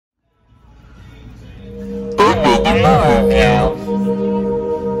movie review.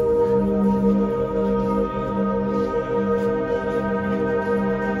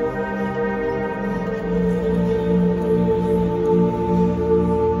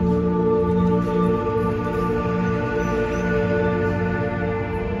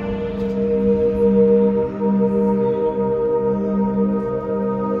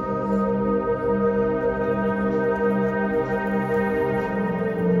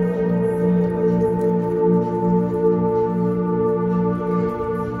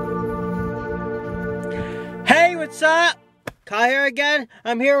 What's up? Kyle here again.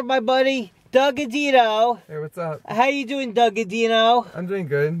 I'm here with my buddy Godino. Hey, what's up? How you doing, Godino? I'm doing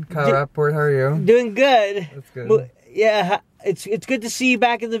good. Kyle Rapport, how are you? Doing good. That's good. Yeah, it's good to see you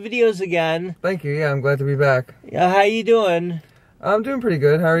back in the videos again. Thank you. Yeah, I'm glad to be back. How you doing? I'm doing pretty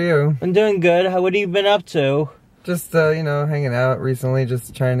good. How are you? I'm doing good. What have you been up to? Just, you know, hanging out recently.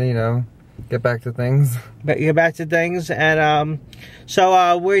 Just trying to, you know, get back to things. Get back to things, and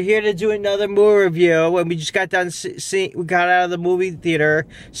so we're here to do another movie review. And we just got done we got out of the movie theater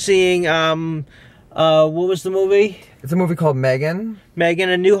seeing what was the movie? It's a movie called M3GAN.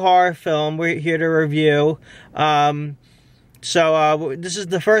 M3GAN, a new horror film. We're here to review. So this is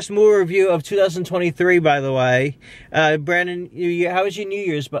the first movie review of 2023, by the way. Brandon, how was your New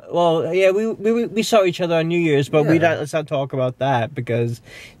Year's? Well, yeah, we saw each other on New Year's, but yeah. Let's not talk about that because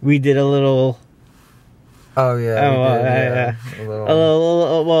we did a little. Oh yeah,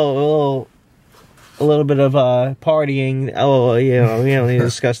 a little bit of partying. Oh, you know, we don't need to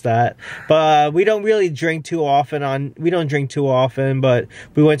discuss that. But we don't really drink too often. We don't drink too often. But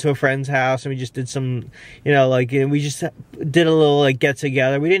we went to a friend's house and we just did some, you know, like we just did a little like get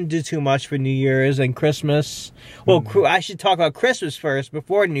together. We didn't do too much for New Year's and Christmas. Well, I should talk about Christmas first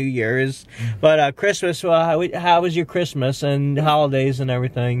before New Year's. But Christmas, how was your Christmas and holidays and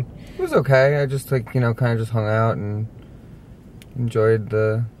everything? It was okay. I just like, you know, kind of just hung out and enjoyed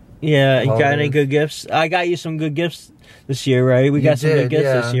the. Yeah, you got any good gifts? I got you some good gifts this year, right? We got some good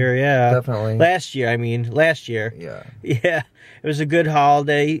gifts this year, yeah. Definitely. Last year. Yeah. Yeah, it was a good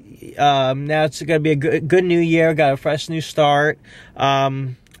holiday. Now it's going to be a good new year. Got a fresh new start.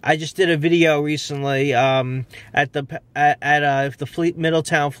 I just did a video recently at the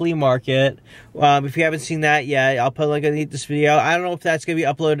Middletown Flea Market. If you haven't seen that yet, I'll put a link underneath this video. I don't know if that's gonna be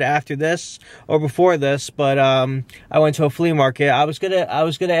uploaded after this or before this, but I went to a flea market. I was gonna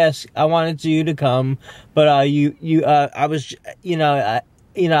ask. I wanted you to come, but I just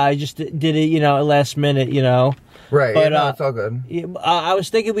did it, you know, last minute, you know. Right, but yeah, it's all good. I was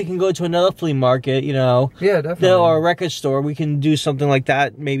thinking we can go to another flea market, you know. Yeah, definitely. Or a record store. We can do something like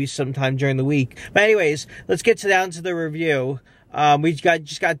that maybe sometime during the week. But anyways, let's get down to the review. We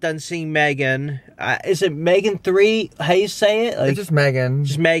just got done seeing M3GAN. Is it M3GAN 3? How you say it? Like, it's just M3GAN.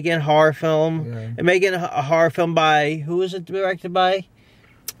 Just M3GAN horror film. Yeah. And M3GAN a horror film by, who was it directed by?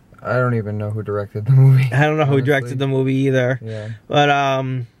 I don't even know who directed the movie. I don't know who directed the movie either. Yeah. But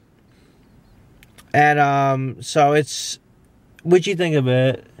so it's, what'd you think of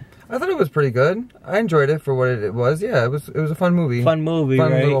it? I thought it was pretty good. I enjoyed it for what it was. Yeah, it was a fun movie. Fun movie,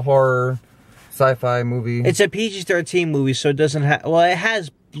 fun right? Little horror, sci-fi movie. It's a PG-13 movie, so it doesn't have, well, it has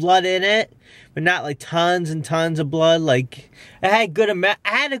blood in it, but not like tons and tons of blood. Like, it had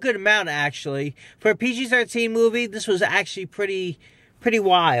a good amount actually. For a PG-13 movie, this was actually pretty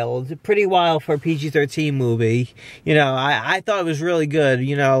wild for a PG-13 movie. You know, I thought it was really good,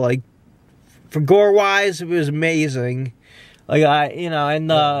 you know, like, for gore-wise, it was amazing. Like,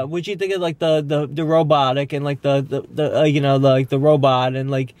 what'd you think of, like, the robotic and, like, you know, like, the robot and,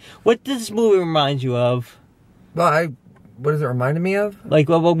 like, what does this movie remind you of? Well, what does it remind me of? Like,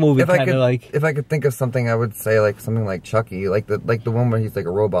 what movie kind of, like? If I could think of something, I would say, like, something like Chucky. Like the one where he's, like,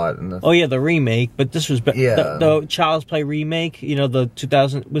 a robot. Oh, yeah, the remake. But this was... Yeah. The Child's Play remake, you know, the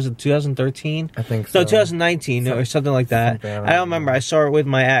 2013? I think so. No, 2019 or something like that. I don't remember. I saw it with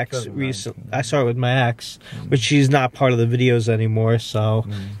my ex recently. I saw it with my ex, but she's not part of the videos anymore, so...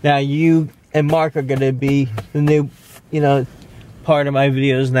 Now, you and Mark are going to be the new, you know, part of my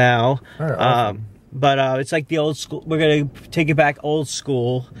videos now. All right, awesome. But it's like the old school. We're gonna take it back old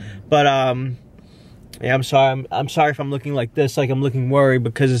school. But yeah, I'm sorry. I'm sorry if I'm looking like this, like I'm looking worried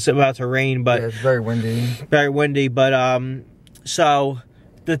because it's about to rain. But yeah, it's very windy. Very windy. But so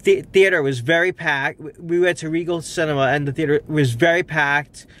the theater was very packed. We went to Regal Cinema, and the theater was very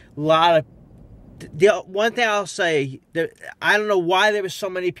packed. A lot of. The one thing I'll say, I don't know why there were so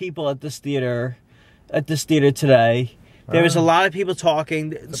many people at this theater today. There was a lot of people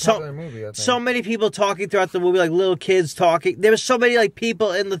talking. So many people talking throughout the movie, like little kids talking. There was so many like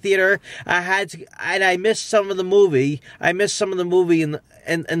people in the theater. I missed some of the movie. I missed some of the movie in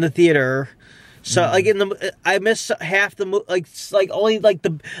the theater. So like I missed half the movie, like only like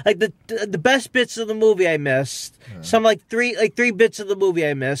the best bits of the movie I missed. Some like three bits of the movie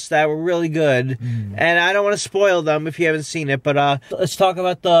I missed that were really good, and I don't want to spoil them if you haven't seen it. But let's talk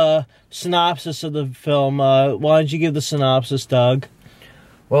about the synopsis of the film. Why don't you give the synopsis, Doug?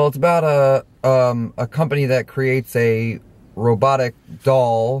 Well, it's about a company that creates a robotic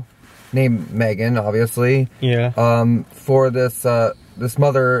doll named M3GAN, obviously. Yeah. For this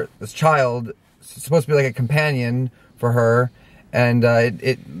this child, it's supposed to be like a companion for her, and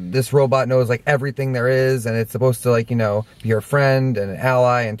this robot knows like everything there is, and it's supposed to, like, you know, be her friend and an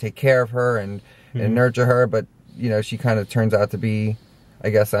ally and take care of her and nurture her. But you know, she kind of turns out to be, I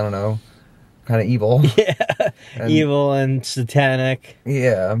guess, I don't know, kind of evil. Yeah, evil and satanic.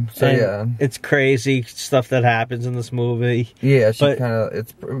 Yeah, so and it's crazy stuff that happens in this movie. Yeah,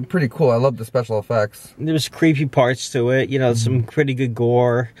 it's pretty cool. I love the special effects. There's creepy parts to it, you know, some pretty good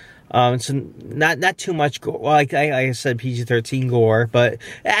gore. It's not too much gore. Well, like I said, PG-13 gore, but it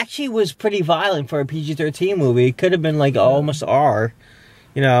actually was pretty violent for a PG-13 movie. It could have been like almost R,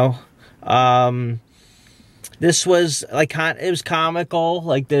 you know. This was like, it was comical,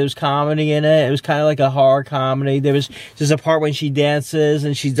 like there was comedy in it. It was kind of like a horror comedy. There's a part when she dances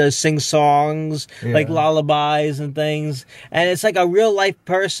and she does sing songs, like lullabies and things. And it's like a real life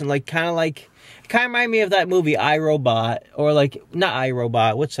person, like kind of remind me of that movie I, Robot, or like not I,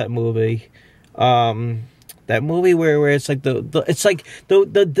 Robot. What's that movie? That movie where it's like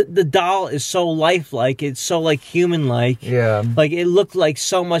the doll is so lifelike, it's so like human like. Yeah. Like it looked like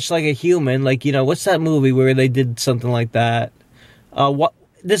so much like a human. Like, you know, what's that movie where they did something like that?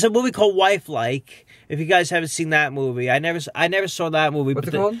 There's a movie called Wife-like. If you guys haven't seen that movie, I never saw that movie. What's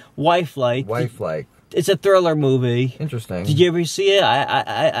it called? Wife-like. Wife-like. It's a thriller movie. Interesting. Did you ever see it?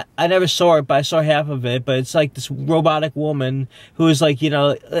 I never saw it, but I saw half of it. But it's like this robotic woman who is like, you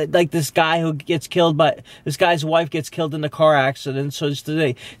know, like this guy who gets killed this guy's wife gets killed in a car accident. So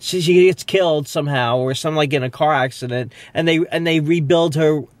she gets killed somehow, or something, like in a car accident, and they rebuild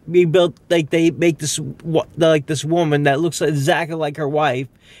her. Like they make this woman that looks exactly like her wife,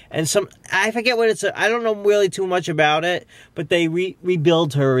 and I forget what it's. I don't know really too much about it, but they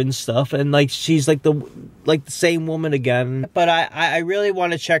rebuild her and stuff, and like she's like the same woman again. But I really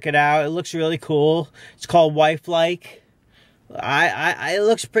want to check it out. It looks really cool. It's called Wife-like. It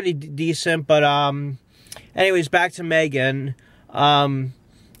looks pretty decent, but anyways, back to M3GAN.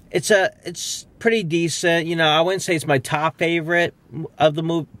 It's pretty decent. You know, I wouldn't say it's my top favorite of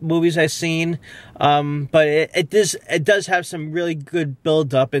the movies I've seen, but it does have some really good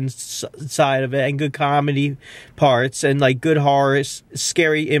build up inside of it, and good comedy parts, and like good horror,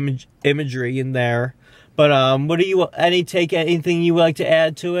 scary imagery in there. But anything you would like to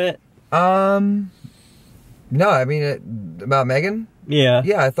add to it? No, I mean about M3GAN.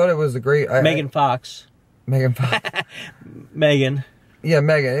 Yeah, I thought it was a great Megan Fox. M3GAN. Yeah,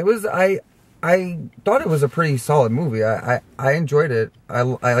 M3GAN. It was I thought it was a pretty solid movie. I enjoyed it. I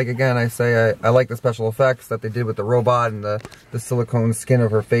like, again, I say I like the special effects that they did with the robot and the silicone skin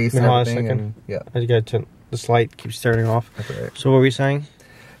of her face and everything. And, yeah. I got to, this light keeps turning off. That's right. So what were you saying?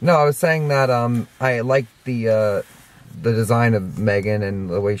 No, I was saying that I liked the design of M3GAN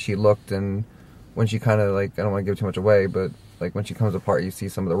and the way she looked, and when she kind of, like, I don't want to give too much away, but like when she comes apart, you see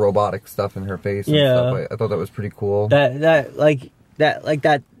some of the robotic stuff in her face and stuff. I thought that was pretty cool.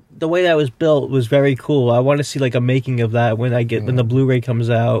 The way that was built was very cool. I want to see like a making of that when the Blu-ray comes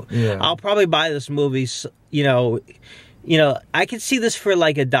out. Yeah. I'll probably buy this movie. You know, I could see this for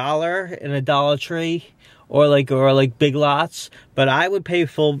like $1 in a Dollar Tree or like Big Lots, but I would pay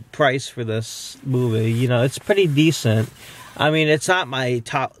full price for this movie. You know, it's pretty decent. I mean, it's not my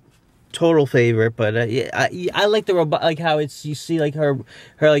total favorite, but I like the robot, like how you see like her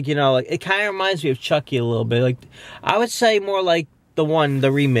like, you know, like it kind of reminds me of Chucky a little bit. Like I would say more like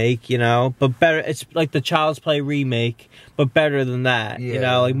the remake, you know, but better. It's like the Child's Play remake, but better than that. Yeah. You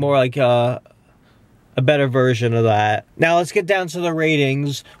know, like more like a better version of that. Now let's get down to the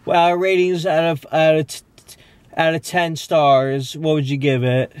ratings. Well, our ratings out of 10 stars, what would you give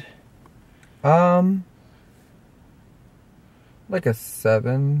it? Like a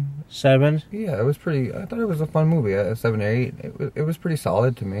 7. 7? Yeah, it was pretty. I thought it was a fun movie. A 7 or 8. It was pretty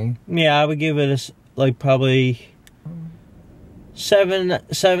solid to me. Yeah, I would give it probably 7 out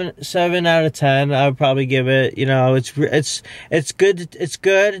of 10. I would probably give it. You know, it's good. It's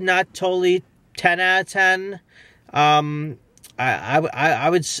good. Not totally 10 out of 10. I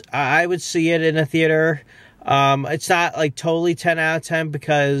would see it in a theater. It's not like totally 10 out of 10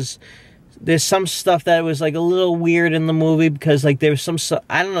 because there's some stuff that was like a little weird in the movie because like there was some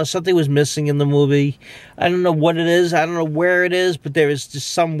I don't know, something was missing in the movie. I don't know what it is. I don't know where it is, but there was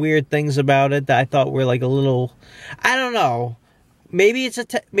just some weird things about it that I thought were like a little, I don't know. Maybe it's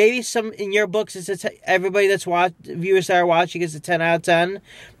maybe some in your books it's everybody that's viewers that are watching is a 10 out of 10,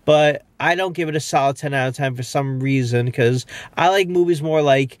 but I don't give it a solid 10 out of 10 for some reason because I like movies more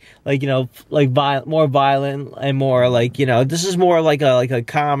like you know like more violent and more like, you know, this is more like a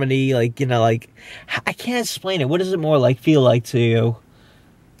comedy, like, you know, like I can't explain it. What does it more like feel like to you?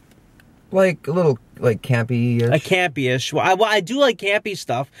 Like a little like campy-ish. A campy-ish. Well, I do like campy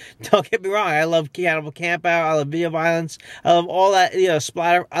stuff. Don't get me wrong. I love Cannibal Campout. I love video violence. I love all that, you know,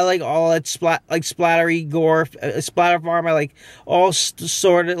 splatter. I like all that splattery gore, splatter farm. I like all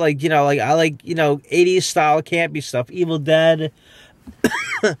sort of like, you know, like I like, you know, 80s style campy stuff. Evil Dead.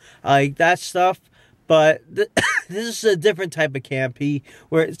 I like that stuff. But this is a different type of campy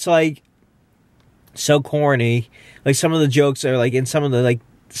where it's like so corny. Like some of the jokes are like in some of the like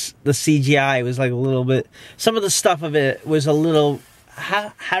the CGI was like a little bit, some of the stuff of it was a little,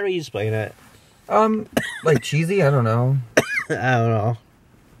 how do you explain it? Like cheesy? I don't know. I don't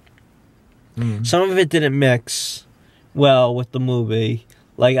know. Some of it didn't mix well with the movie.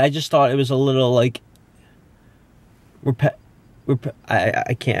 Like I just thought it was a little like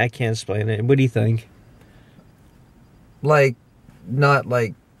I can't explain it. What do you think? Like not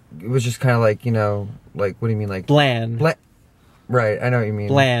like, it was just kind of like, you know, like, what do you mean, like bland? Right, I know what you mean.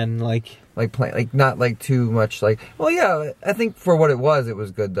 Bland, like plain, like not like too much. Like, well, yeah, I think for what it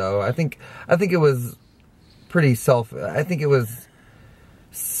was good though. I think it was pretty I think it was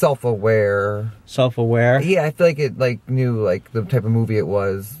self-aware. Self-aware. Yeah, I feel like it like knew like the type of movie it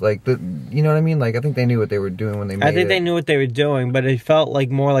was. Like you know what I mean? Like I think they knew what they were doing when they made it. I think they knew what they were doing, but it felt like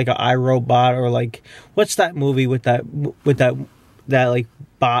more like an iRobot or like what's that movie with that like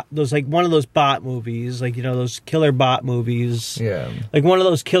bot, those like one of those bot movies, like, you know, those killer bot movies. Yeah, like one of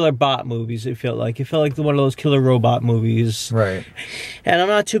those killer bot movies. It felt like one of those killer robot movies, right? And I'm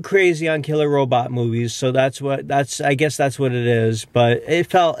not too crazy on killer robot movies, so I guess that's what it is. But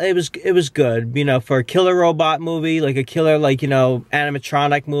it was good, you know, for a killer robot movie, like a killer, like, you know,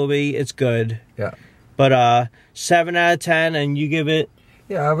 animatronic movie. It's good. Yeah. But 7 out of 10, and you give it.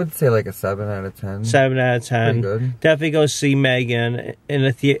 Yeah, I would say like a 7 out of 10. 7 out of 10. Pretty good. Definitely go see M3GAN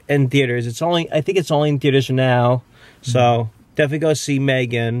in theaters. I think it's only in theaters now. So definitely go see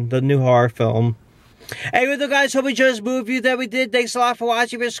M3GAN, the new horror film. Anyway, though, guys, hope you enjoyed this movie review that we did. Thanks a lot for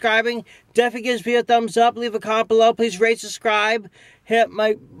watching, for subscribing. Definitely give this video a thumbs up. Leave a comment below. Please rate, subscribe. Hit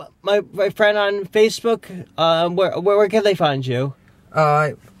my friend on Facebook. Where can they find you?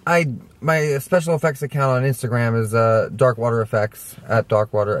 My special effects account on Instagram is Darkwater Effects at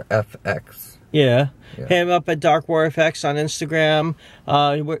Darkwater FX. Yeah. Hit him up at Darkwater Effects on Instagram.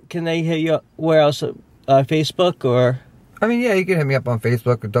 Can they hit you up? Where else? Facebook or? I mean, yeah, you can hit me up on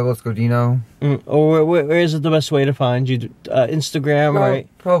Facebook, Douglas Godino. Or where is it the best way to find you? Instagram, right?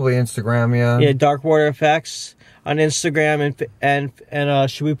 Probably Instagram, yeah. Yeah, Darkwater Effects on Instagram, and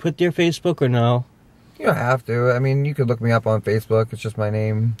should we put your Facebook or no? You don't have to. I mean, you could look me up on Facebook. It's just my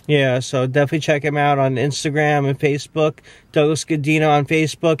name. Yeah, so definitely check him out on Instagram and Facebook. Douglas Godino on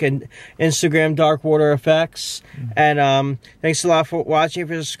Facebook and Instagram, Darkwater Effects. And thanks a lot for watching,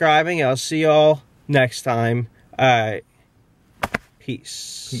 for subscribing. I'll see y'all next time. All right.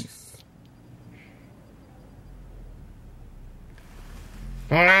 Peace. Peace.